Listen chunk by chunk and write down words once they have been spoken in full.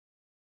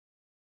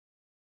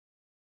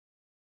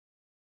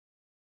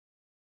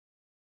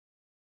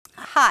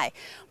Hi,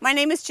 my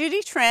name is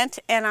Judy Trent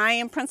and I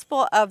am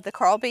principal of the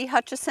Carl B.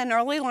 Hutchison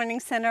Early Learning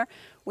Center.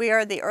 We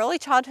are the early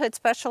childhood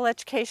special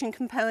education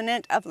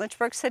component of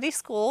Lynchburg City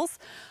Schools.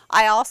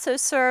 I also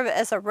serve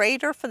as a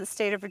rater for the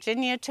state of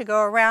Virginia to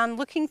go around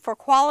looking for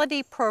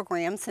quality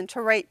programs and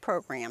to rate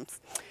programs.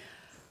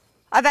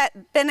 I've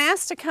been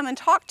asked to come and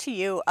talk to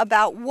you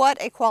about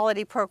what a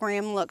quality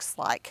program looks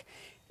like.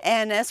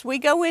 And as we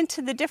go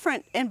into the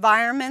different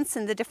environments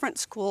and the different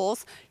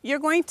schools, you're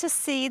going to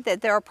see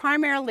that there are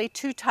primarily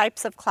two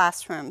types of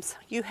classrooms.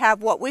 You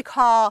have what we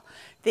call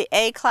the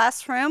A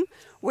classroom,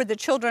 where the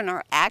children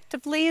are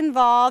actively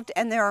involved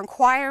and they're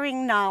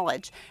acquiring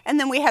knowledge. And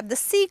then we have the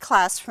C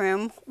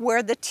classroom,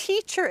 where the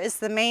teacher is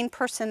the main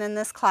person in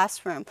this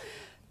classroom.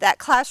 That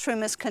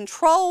classroom is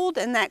controlled,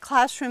 and that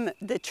classroom,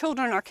 the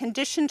children are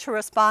conditioned to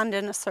respond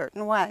in a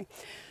certain way.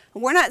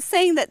 We're not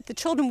saying that the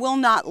children will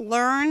not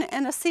learn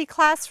in a C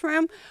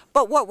classroom,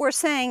 but what we're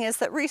saying is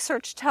that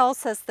research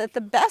tells us that the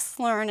best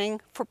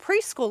learning for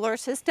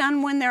preschoolers is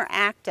done when they're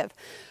active.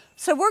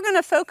 So we're going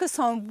to focus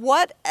on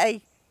what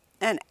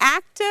an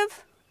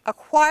active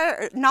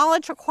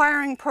knowledge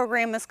acquiring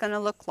program is going to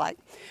look like.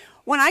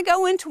 When I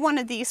go into one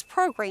of these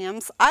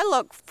programs, I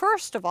look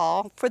first of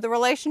all for the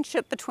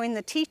relationship between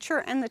the teacher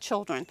and the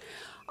children.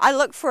 I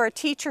look for a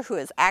teacher who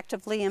is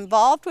actively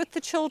involved with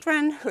the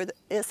children, who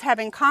is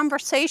having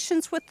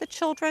conversations with the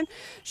children.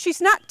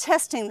 She's not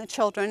testing the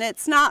children.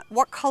 It's not,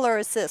 what color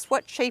is this?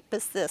 What shape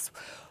is this?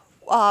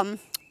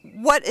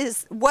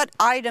 What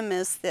item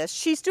is this?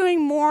 She's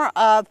doing more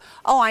of,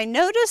 oh, I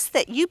noticed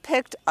that you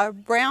picked a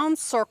round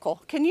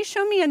circle. Can you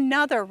show me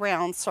another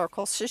round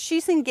circle? So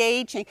she's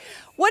engaging.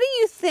 What do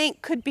you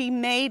think could be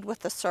made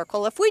with a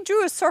circle? If we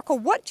drew a circle,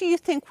 what do you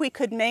think we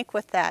could make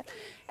with that?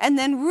 And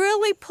then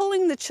really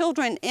pulling the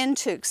children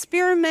into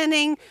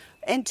experimenting,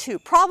 into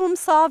problem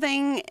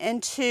solving,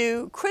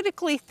 into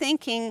critically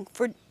thinking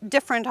for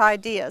different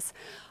ideas.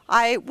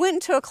 I went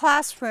into a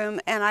classroom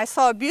and I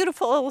saw a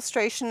beautiful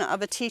illustration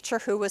of a teacher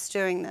who was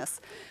doing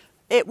this.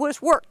 It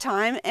was work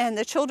time and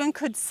the children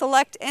could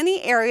select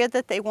any area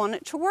that they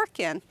wanted to work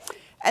in.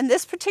 And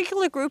this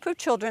particular group of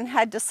children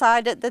had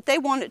decided that they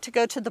wanted to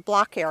go to the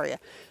block area.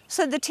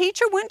 So the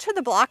teacher went to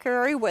the block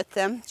area with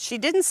them. She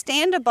didn't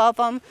stand above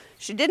them.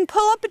 She didn't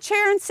pull up a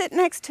chair and sit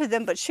next to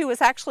them, but she was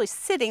actually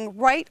sitting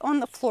right on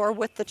the floor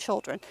with the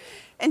children.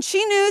 And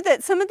she knew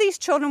that some of these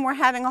children were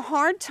having a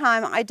hard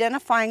time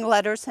identifying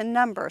letters and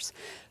numbers.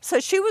 So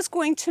she was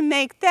going to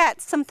make that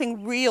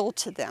something real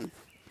to them.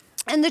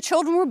 And the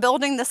children were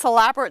building this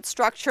elaborate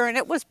structure and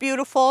it was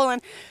beautiful,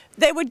 and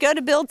they would go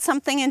to build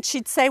something and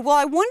she'd say, well,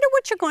 I wonder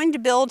what you're going to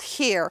build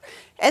here.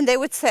 And they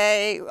would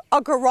say,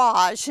 a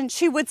garage. And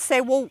she would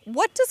say, well,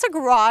 what does a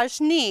garage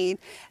need?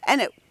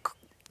 And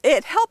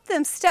it helped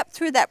them step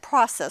through that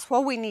process.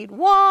 Well, we need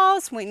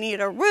walls, we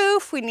need a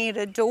roof, we need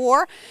a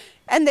door.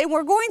 And they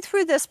were going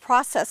through this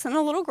process, and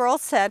a little girl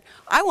said,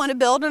 I want to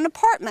build an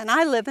apartment.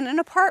 I live in an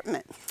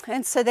apartment.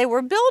 And so they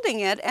were building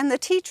it, and the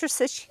teacher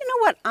says, you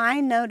know what I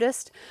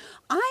noticed?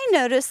 I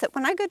noticed that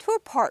when I go to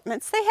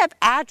apartments, they have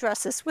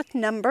addresses with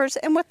numbers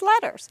and with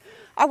letters.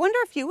 I wonder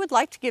if you would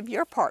like to give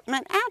your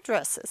apartment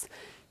addresses.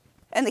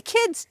 And the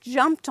kids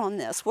jumped on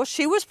this. Well,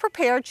 she was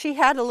prepared. She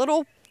had a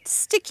little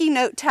sticky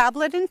note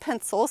tablet and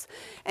pencils,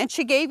 and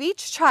she gave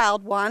each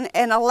child one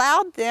and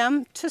allowed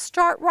them to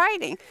start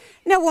writing.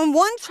 Now, when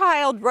one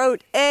child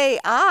wrote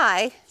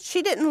AI,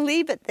 she didn't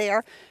leave it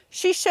there.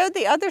 She showed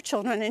the other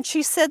children and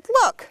she said,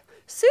 look,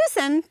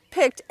 Susan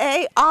picked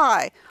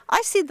AI.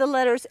 I see the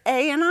letters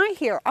A and I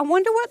here. I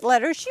wonder what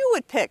letters you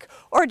would pick,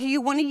 or do you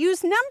want to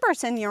use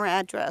numbers in your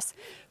address?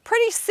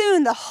 Pretty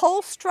soon the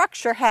whole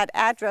structure had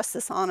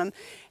addresses on them,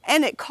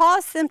 and it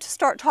caused them to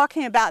start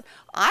talking about,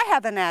 I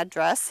have an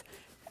address.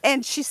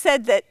 And she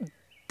said that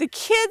the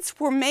kids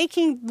were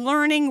making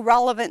learning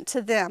relevant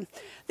to them.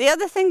 The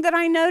other thing that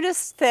I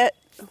noticed, that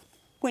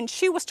when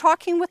she was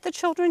talking with the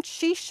children,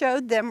 she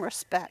showed them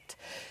respect.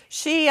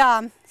 She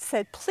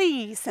said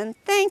please and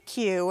thank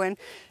you, and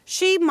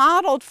she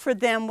modeled for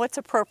them what's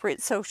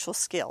appropriate social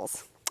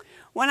skills.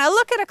 When I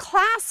look at a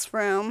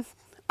classroom,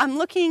 I'm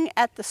looking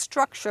at the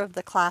structure of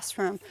the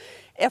classroom.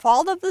 If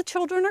all of the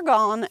children are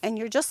gone and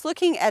you're just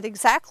looking at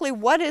exactly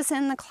what is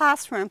in the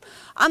classroom,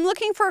 I'm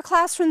looking for a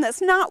classroom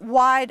that's not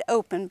wide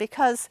open,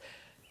 because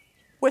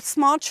with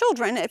small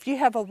children, if you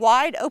have a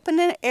wide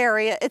open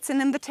area, it's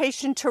an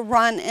invitation to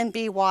run and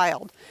be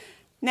wild.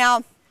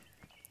 Now,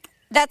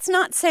 that's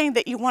not saying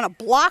that you want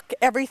to block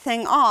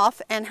everything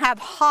off and have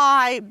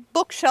high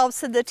bookshelves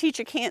so the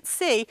teacher can't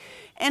see.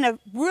 In a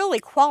really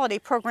quality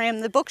program,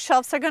 the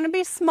bookshelves are going to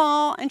be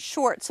small and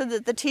short so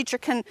that the teacher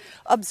can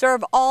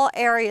observe all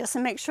areas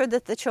and make sure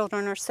that the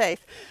children are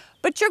safe.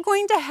 But you're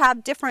going to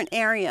have different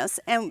areas,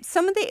 and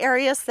some of the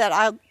areas that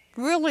I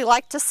really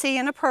like to see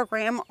in a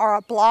program are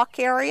a block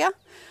area,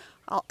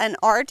 an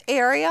art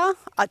area,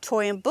 a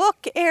toy and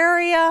book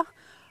area.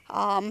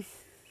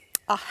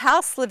 A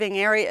house living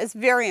area is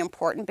very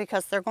important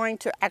because they're going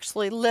to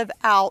actually live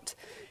out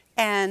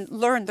and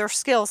learn their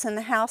skills in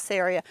the house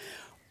area.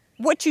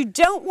 What you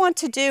don't want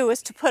to do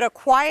is to put a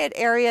quiet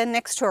area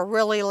next to a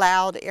really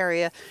loud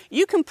area.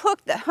 You can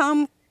put the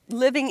home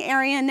living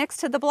area next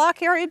to the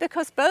block area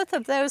because both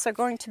of those are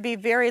going to be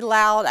very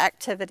loud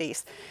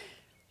activities.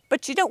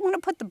 But you don't want to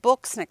put the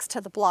books next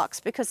to the blocks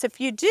because if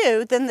you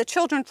do, then the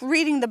children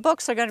reading the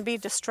books are going to be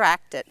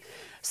distracted.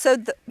 So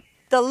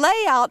the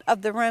layout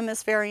of the room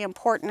is very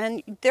important,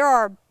 and there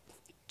are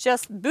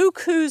just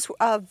bukus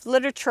of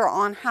literature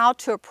on how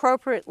to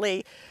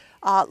appropriately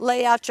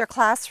lay out your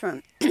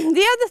classroom.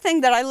 The other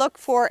thing that I look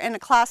for in a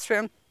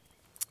classroom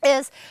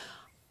is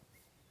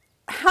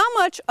how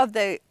much of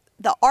the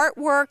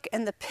artwork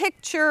and the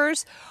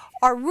pictures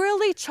are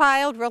really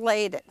child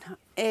related.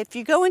 If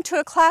you go into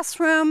a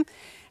classroom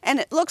and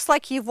it looks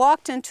like you've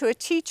walked into a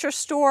teacher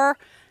store,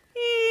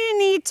 you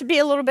need to be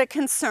a little bit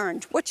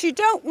concerned. What you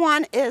don't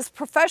want is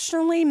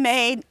professionally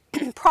made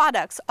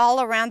products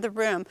all around the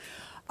room.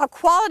 A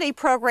quality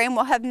program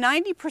will have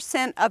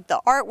 90% of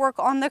the artwork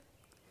on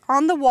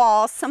the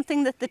wall,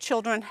 something that the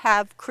children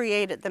have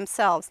created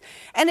themselves.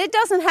 And it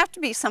doesn't have to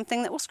be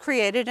something that was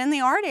created in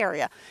the art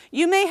area.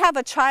 You may have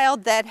a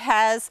child that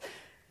has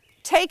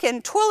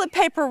taken toilet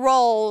paper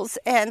rolls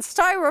and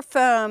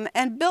styrofoam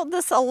and built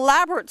this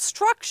elaborate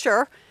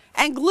structure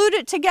and glued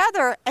it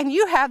together, and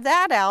you have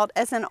that out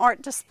as an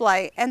art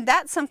display, and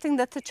that's something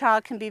that the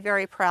child can be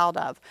very proud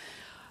of.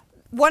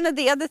 One of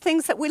the other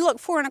things that we look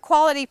for in a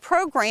quality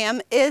program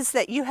is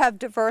that you have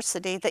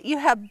diversity, that you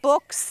have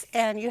books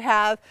and you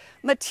have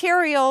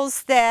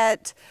materials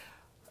that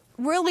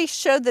really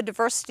show the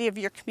diversity of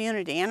your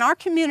community. In our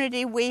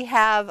community, we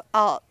have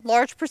a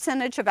large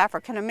percentage of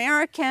African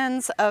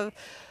Americans, of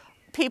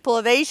people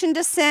of Asian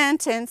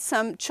descent, and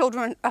some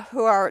children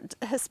who are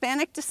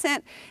Hispanic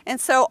descent. And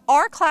so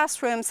our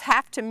classrooms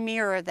have to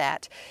mirror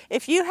that.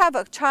 If you have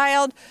a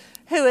child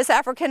who is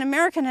African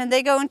American and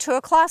they go into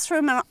a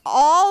classroom and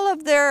all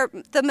of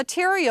the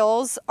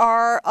materials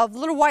are of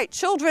little white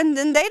children,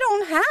 then they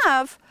don't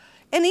have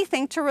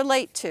anything to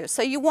relate to.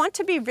 So you want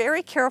to be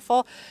very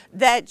careful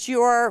that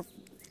your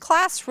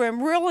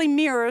classroom really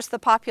mirrors the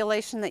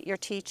population that you're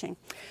teaching.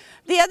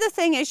 The other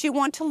thing is you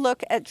want to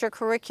look at your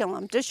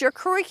curriculum. Does your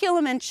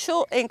curriculum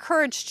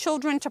encourage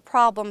children to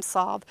problem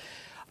solve?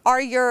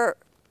 Are your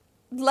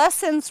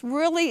lessons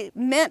really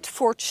meant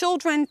for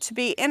children to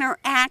be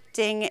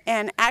interacting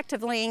and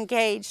actively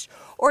engaged?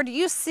 Or do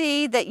you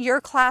see that your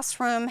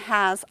classroom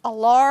has a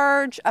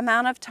large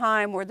amount of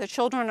time where the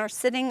children are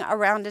sitting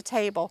around a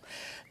table?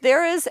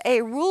 There is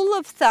a rule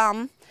of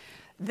thumb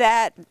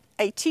that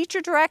a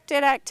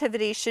teacher-directed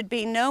activity should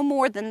be no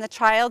more than the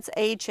child's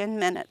age in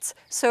minutes.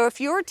 So if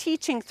you're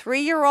teaching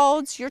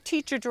 3-year-olds, your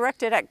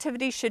teacher-directed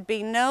activity should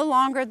be no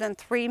longer than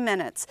 3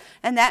 minutes.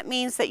 And that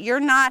means that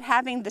you're not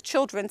having the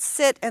children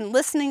sit and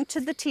listening to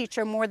the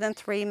teacher more than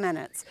 3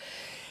 minutes.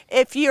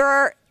 If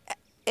you're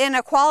in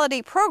a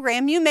quality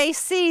program, you may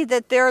see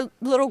that their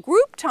little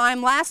group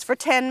time lasts for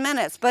 10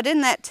 minutes, but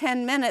in that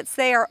 10 minutes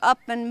they are up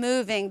and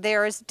moving.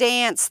 There is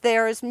dance,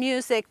 there is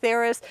music,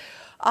 there is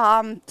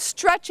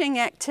stretching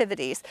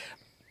activities.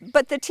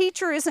 But the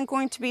teacher isn't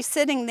going to be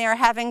sitting there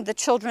having the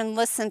children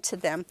listen to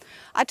them.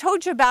 I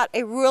told you about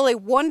a really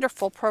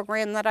wonderful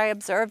program that I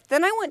observed.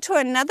 Then I went to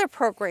another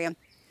program,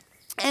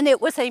 and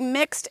it was a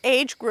mixed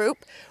age group,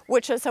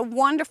 which is a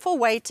wonderful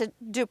way to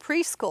do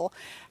preschool.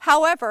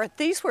 However,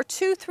 these were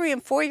 2-, 3-,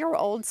 and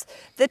 4-year-olds.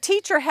 The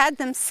teacher had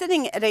them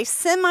sitting at a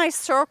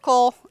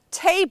semicircle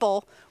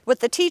table with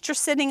the teacher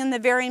sitting in the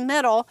very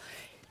middle.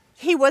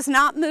 He was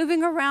not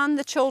moving around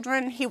the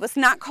children. He was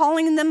not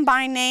calling them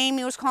by name.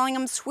 He was calling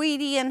them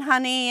sweetie and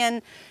honey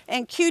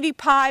and cutie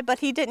pie, but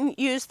he didn't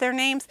use their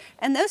names.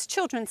 And those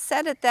children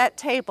sat at that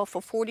table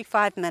for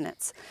 45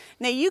 minutes.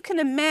 Now you can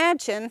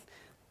imagine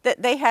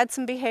that they had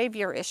some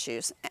behavior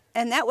issues.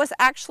 And that was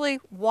actually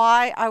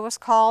why I was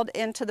called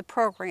into the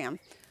program,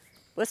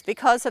 was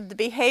because of the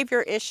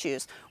behavior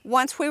issues.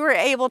 Once we were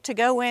able to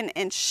go in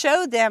and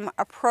show them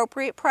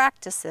appropriate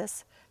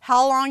practices,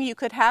 how long you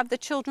could have the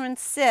children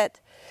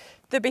sit,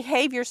 the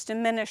behaviors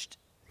diminished,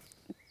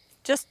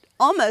 just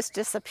almost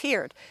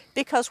disappeared,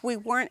 because we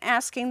weren't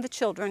asking the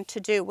children to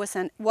do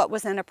what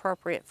was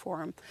inappropriate for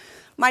them.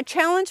 My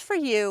challenge for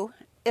you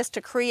is to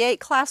create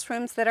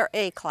classrooms that are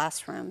A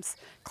classrooms,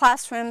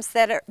 classrooms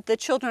that the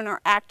children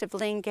are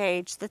actively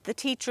engaged, that the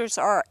teachers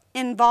are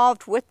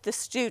involved with the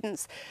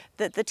students,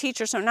 that the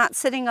teachers are not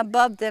sitting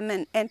above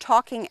them and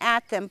talking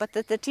at them, but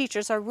that the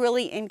teachers are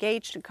really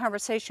engaged in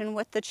conversation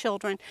with the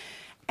children,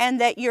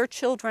 and that your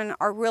children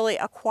are really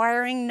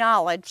acquiring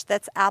knowledge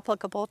that's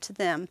applicable to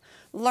them.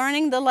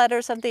 Learning the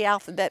letters of the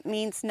alphabet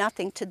means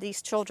nothing to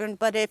these children,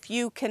 but if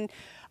you can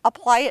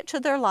apply it to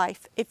their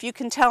life, if you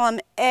can tell them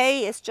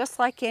A is just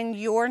like in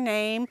your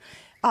name,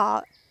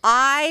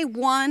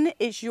 I-1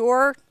 is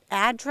your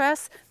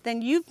address,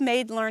 then you've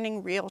made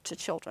learning real to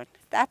children.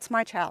 That's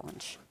my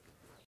challenge.